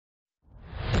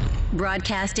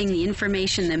Broadcasting the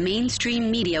information the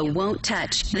mainstream media won't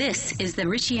touch. This is The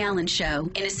Richie Allen Show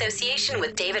in association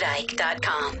with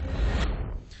DavidIke.com.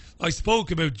 I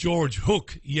spoke about George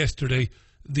Hook yesterday,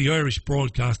 the Irish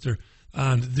broadcaster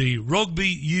and the rugby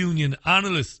union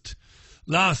analyst.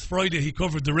 Last Friday he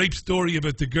covered the rape story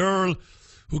about the girl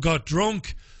who got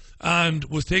drunk and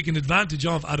was taken advantage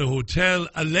of at a hotel,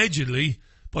 allegedly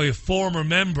by a former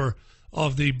member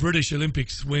of the British Olympic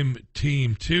swim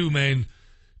team. Two men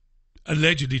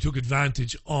allegedly took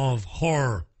advantage of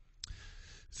her.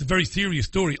 It's a very serious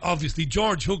story. Obviously,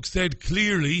 George Hook said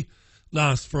clearly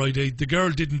last Friday the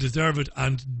girl didn't deserve it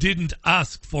and didn't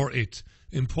ask for it,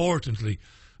 importantly.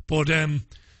 But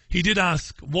he did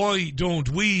ask, why don't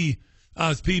we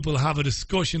as people have a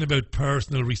discussion about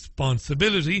personal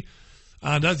responsibility?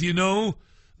 And as you know,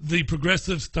 the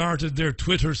Progressives started their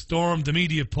Twitter storm, the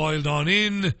media piled on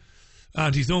in,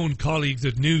 and his own colleagues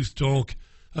at News Talk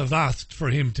have asked for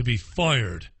him to be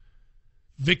fired.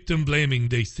 Victim blaming,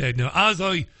 they said. Now, as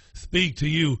I speak to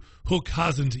you, Hook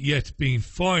hasn't yet been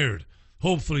fired.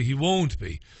 Hopefully he won't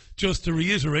be. Just to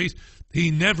reiterate,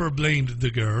 he never blamed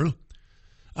the girl,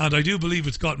 and I do believe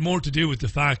it's got more to do with the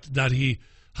fact that he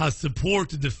has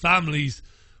supported the families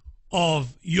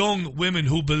of young women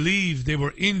who believe they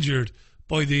were injured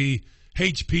by the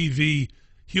HPV,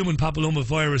 human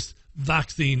papillomavirus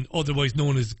vaccine, otherwise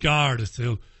known as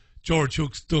Gardasil. George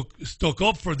Hook stuck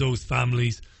up for those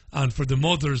families and for the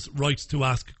mothers' rights to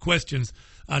ask questions,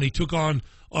 and he took on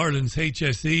Ireland's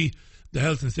HSE, the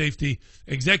Health and Safety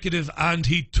Executive, and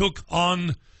he took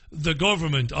on the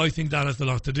government. I think that has a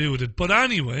lot to do with it. But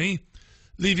anyway,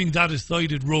 leaving that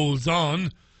aside, it rolls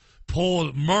on.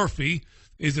 Paul Murphy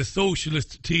is a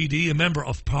socialist TD, a member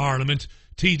of Parliament.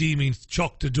 TD means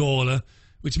Chuck to Dola,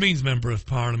 which means member of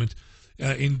Parliament,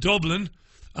 in Dublin.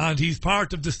 And he's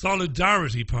part of the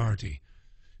Solidarity Party.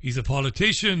 He's a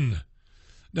politician.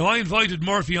 Now, I invited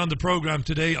Murphy on the programme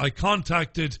today. I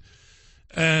contacted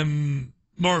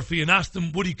Murphy and asked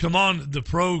him would he come on the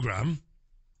programme,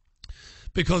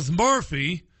 because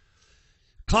Murphy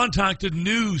contacted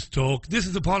News Talk. This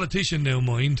is a politician now,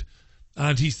 mind.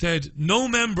 And he said no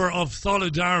member of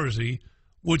Solidarity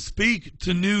would speak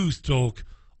to News Talk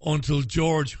until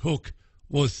George Hook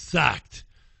was sacked.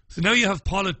 So now you have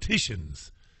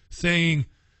politicians saying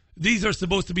these are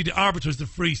supposed to be the arbiters of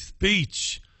free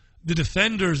speech, the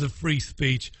defenders of free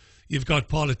speech. You've got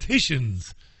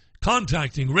politicians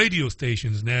contacting radio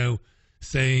stations now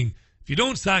saying, if you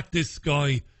don't sack this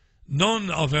guy,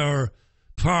 none of our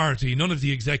party, none of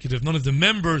the executive, none of the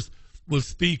members will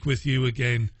speak with you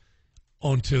again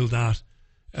until that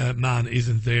man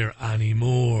isn't there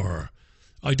anymore.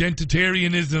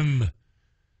 Identitarianism,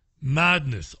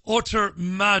 madness, utter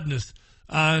madness,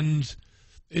 and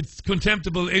it's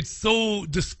contemptible. It's so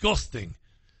disgusting.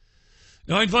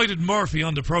 Now, I invited Murphy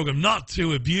on the programme not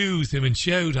to abuse him and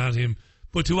shout at him,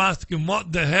 but to ask him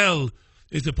what the hell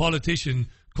is a politician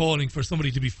calling for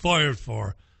somebody to be fired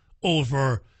for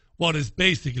over what is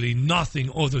basically nothing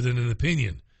other than an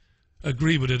opinion,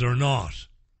 agree with it or not.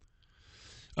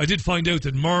 I did find out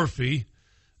that Murphy,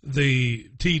 the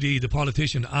TD, the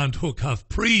politician, and Hook have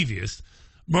previous.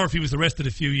 Murphy was arrested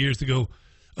a few years ago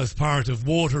as part of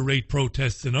water rate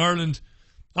protests in Ireland.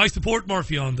 I support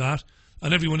Murphy on that,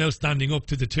 and everyone else standing up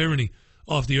to the tyranny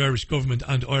of the Irish government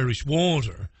and Irish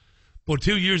water. But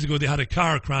 2 years ago they had a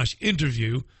car crash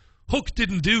interview. Hook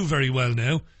didn't do very well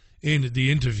now in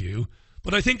the interview,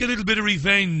 but I think a little bit of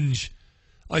revenge,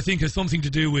 I think, has something to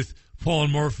do with Paul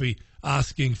Murphy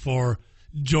asking for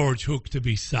George Hook to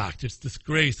be sacked. It's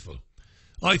disgraceful.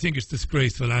 I think it's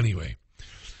disgraceful anyway.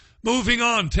 Moving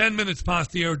on, 10 minutes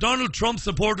past the hour. Donald Trump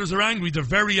supporters are angry. They're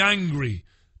very angry.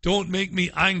 Don't make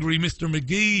me angry, Mr.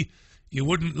 McGee. You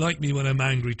wouldn't like me when I'm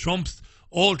angry. Trump's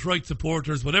alt-right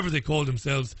supporters, whatever they call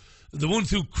themselves, the ones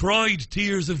who cried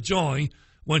tears of joy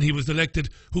when he was elected,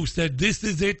 who said, this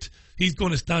is it, he's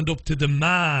going to stand up to the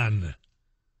man.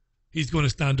 He's going to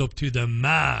stand up to the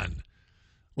man.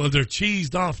 Well, they're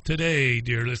cheesed off today,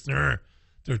 dear listener.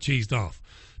 They're cheesed off.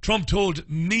 Trump told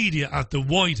media at the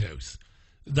White House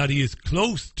that he is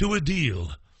close to a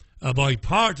deal, a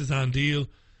bipartisan deal,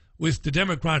 with the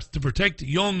Democrats to protect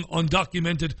young,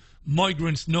 undocumented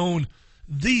migrants known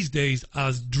these days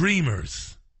as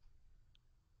dreamers.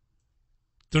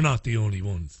 They're not the only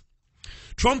ones.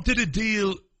 Trump did a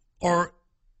deal, or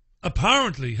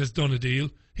apparently has done a deal,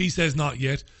 he says not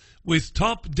yet, with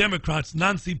top Democrats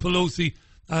Nancy Pelosi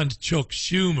and Chuck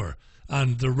Schumer,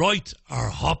 and the right are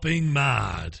hopping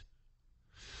mad.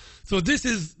 So this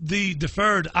is the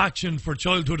Deferred Action for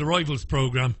Childhood Arrivals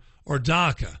Programme, or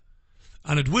DACA,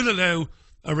 and it will allow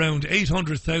around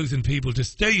 800,000 people to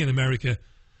stay in America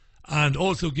and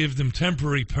also give them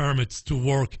temporary permits to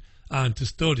work and to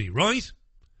study, right?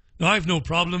 Now, I have no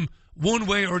problem one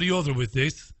way or the other with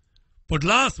this, but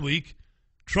last week,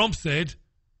 Trump said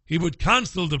he would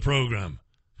cancel the programme,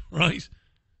 right?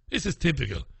 This is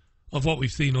typical of what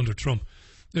we've seen under Trump.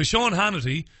 Now, Sean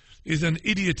Hannity is an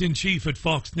idiot-in-chief at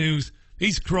Fox News.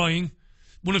 He's crying.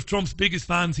 One of Trump's biggest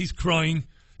fans, he's crying.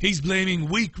 He's blaming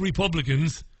weak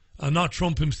Republicans and not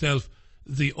Trump himself,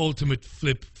 the ultimate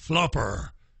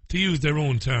flip-flopper, to use their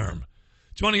own term.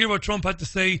 Do you want to hear what Trump had to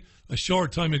say a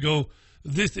short time ago?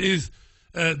 This is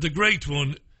the great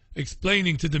one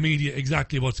explaining to the media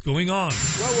exactly what's going on.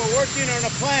 Well, we're working on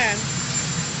a plan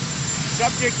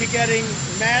subject to getting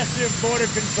massive border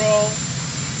control.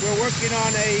 We're working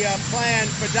on a plan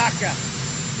for DACA.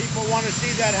 People want to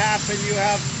see that happen. You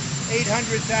have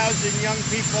 800,000 young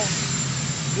people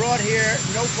brought here,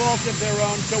 no fault of their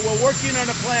own. So we're working on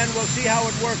a plan. We'll see how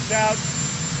it works out.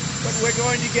 But we're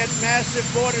going to get massive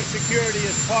border security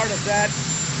as part of that.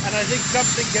 And I think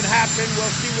something can happen.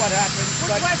 We'll see what happens.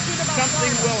 But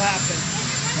something will happen.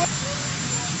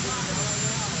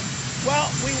 Well,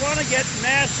 we want to get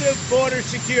massive border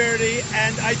security.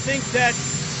 And I think that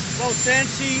both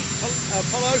Nancy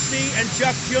Pelosi and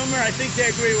Chuck Schumer, I think they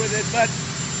agree with it. But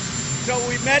so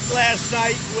we met last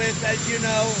night with, as you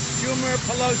know, Schumer,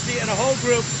 Pelosi, and a whole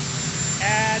group.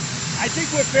 And I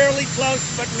think we're fairly close,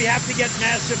 but we have to get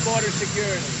massive border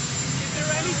security. Is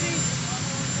there anything?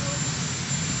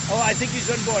 Oh, I think he's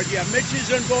on board. Yeah, Mitch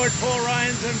is on board. Paul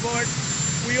Ryan's on board.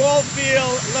 We all feel,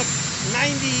 look,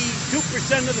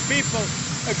 92% of the people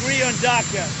agree on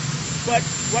DACA. But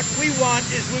what we want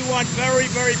is we want very,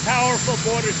 very powerful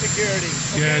border security.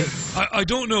 Okay? Yeah, I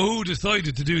don't know who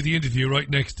decided to do the interview right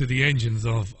next to the engines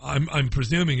of, I'm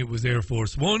presuming it was Air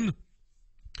Force One.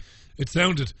 It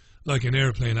sounded like an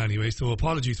airplane anyway, so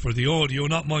apologies for the audio,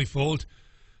 not my fault.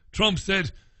 Trump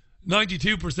said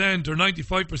 92% or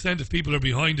 95% of people are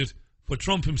behind it, but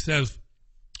Trump himself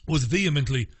was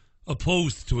vehemently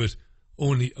opposed to it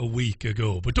only a week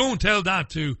ago. But don't tell that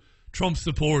to Trump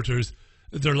supporters.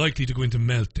 They're likely to go into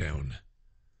meltdown.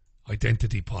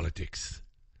 Identity politics.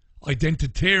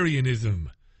 Identitarianism.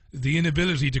 The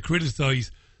inability to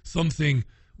criticise something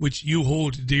which you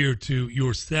hold dear to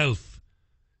yourself.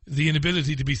 The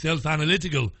inability to be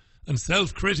self-analytical and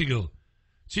self-critical.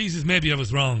 Jesus, maybe I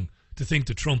was wrong to think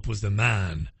that Trump was the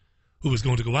man who was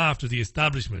going to go after the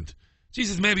establishment.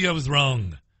 Jesus, maybe I was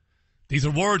wrong. These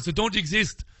are words that don't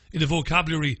exist in the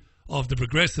vocabulary of the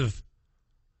progressive,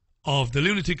 of the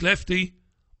lunatic lefty,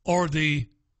 or the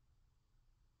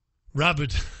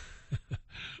rabid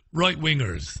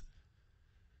right-wingers.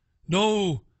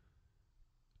 No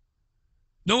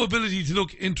ability to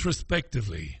look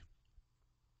introspectively.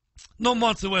 None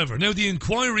whatsoever. Now, the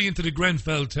inquiry into the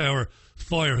Grenfell Tower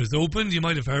fire has opened. You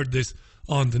might have heard this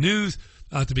on the news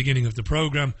at the beginning of the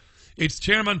programme. Its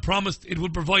chairman promised it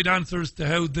would provide answers to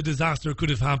how the disaster could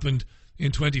have happened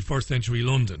in 21st century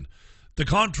London. The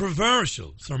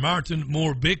controversial Sir Martin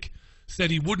Moore-Bick said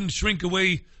he wouldn't shrink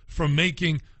away from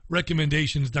making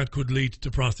recommendations that could lead to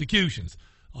prosecutions.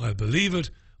 I'll believe it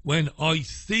when I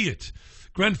see it.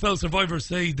 Grenfell survivors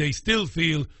say they still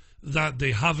feel that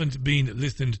they haven't been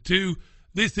listened to.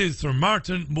 This is Sir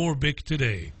Martin Moore-Bick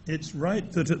today. It's right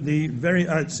that at the very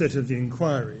outset of the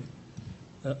inquiry,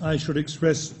 I should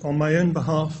express on my own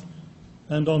behalf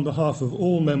and on behalf of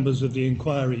all members of the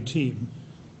inquiry team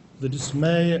the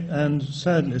dismay and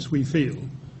sadness we feel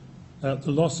at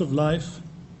the loss of life,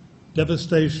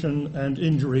 devastation and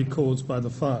injury caused by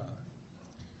the fire.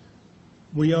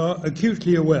 We are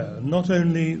acutely aware not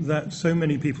only that so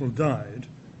many people died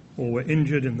or were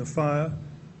injured in the fire,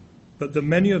 but that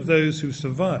many of those who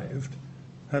survived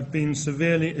have been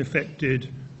severely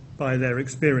affected by their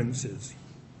experiences.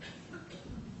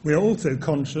 We are also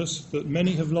conscious that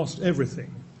many have lost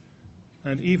everything,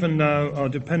 and even now are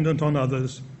dependent on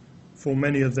others for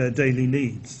many of their daily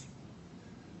needs.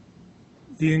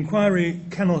 The inquiry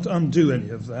cannot undo any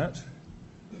of that,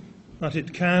 but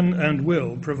it can and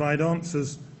will provide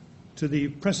answers to the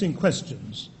pressing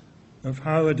questions of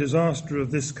how a disaster of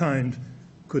this kind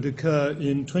could occur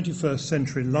in 21st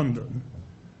century London,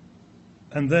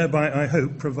 and thereby, I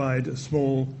hope, provide a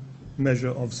small measure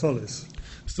of solace.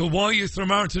 So why is Sir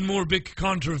Martin Moore-Bick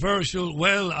controversial?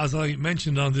 Well, as I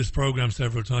mentioned on this programme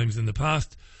several times in the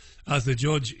past, as a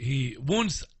judge, he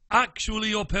once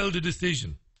actually upheld a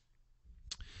decision.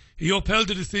 He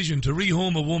upheld a decision to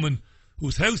rehome a woman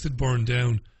whose house had burned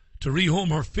down, to rehome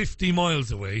her 50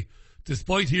 miles away,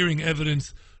 despite hearing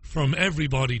evidence from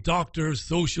everybody, doctors,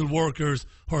 social workers,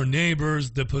 her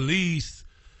neighbours, the police,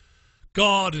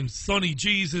 God and Sonny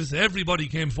Jesus. Everybody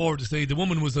came forward to say the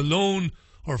woman was alone,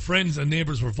 her friends and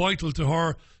neighbours were vital to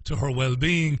her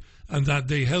well-being, and that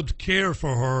they helped care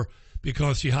for her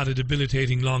because she had a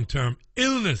debilitating long-term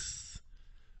illness.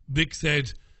 Vic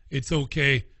said, "It's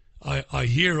okay, I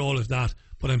hear all of that,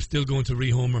 but I'm still going to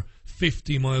rehome her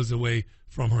 50 miles away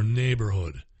from her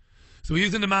neighbourhood." So he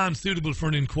isn't a man suitable for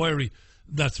an inquiry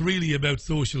that's really about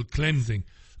social cleansing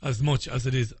as much as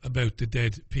it is about the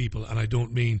dead people. And I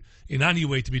don't mean in any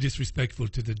way to be disrespectful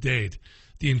to the dead.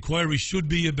 The inquiry should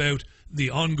be about the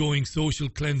ongoing social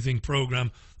cleansing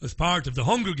programme as part of the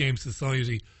Hunger Games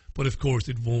Society, but of course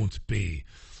it won't be.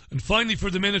 And finally, for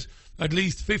the minute, at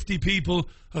least 50 people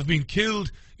have been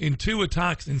killed in 2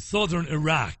 attacks in southern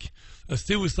Iraq. A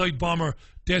suicide bomber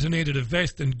detonated a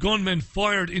vest and gunmen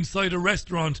fired inside a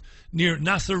restaurant near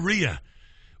Nasiriyah,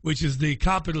 which is the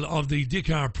capital of the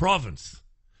Dhikar province.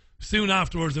 Soon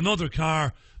afterwards, another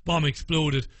car bomb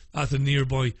exploded at a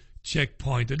nearby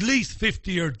checkpoint. At least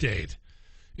 50 are dead.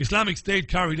 Islamic State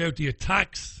carried out the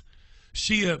attacks.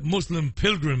 Shia Muslim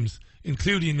pilgrims,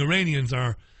 including Iranians,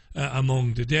 are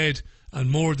among the dead, and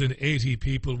more than 80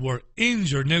 people were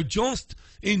injured. Now, just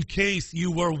in case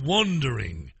you were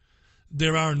wondering,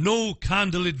 there are no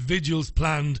candlelit vigils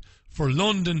planned for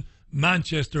London,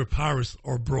 Manchester, Paris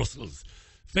or Brussels.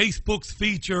 Facebook's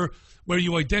feature where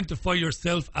you identify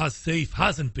yourself as safe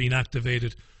hasn't been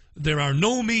activated. There are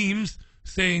no memes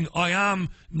saying "I am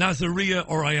Nasiriyah"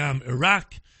 or "I am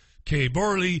Iraq." Kay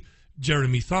Burley,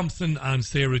 Jeremy Thompson and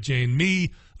Sarah Jane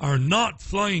Mee are not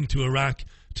flying to Iraq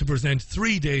to present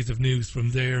 3 days of news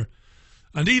from there.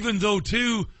 And even though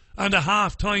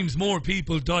 2.5 times more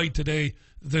people died today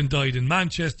than died in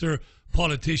Manchester,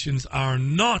 politicians are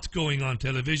not going on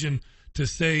television to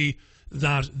say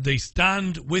that they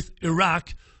stand with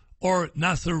Iraq or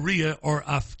Nasiriyah or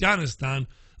Afghanistan,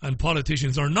 and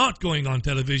politicians are not going on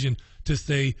television to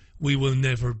say we will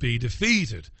never be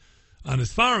defeated. And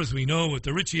as far as we know, at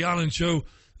the Richie Allen Show,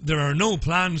 there are no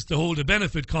plans to hold a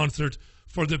benefit concert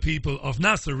for the people of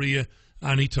Nasiriyah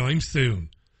anytime soon.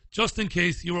 Just in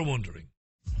case you were wondering.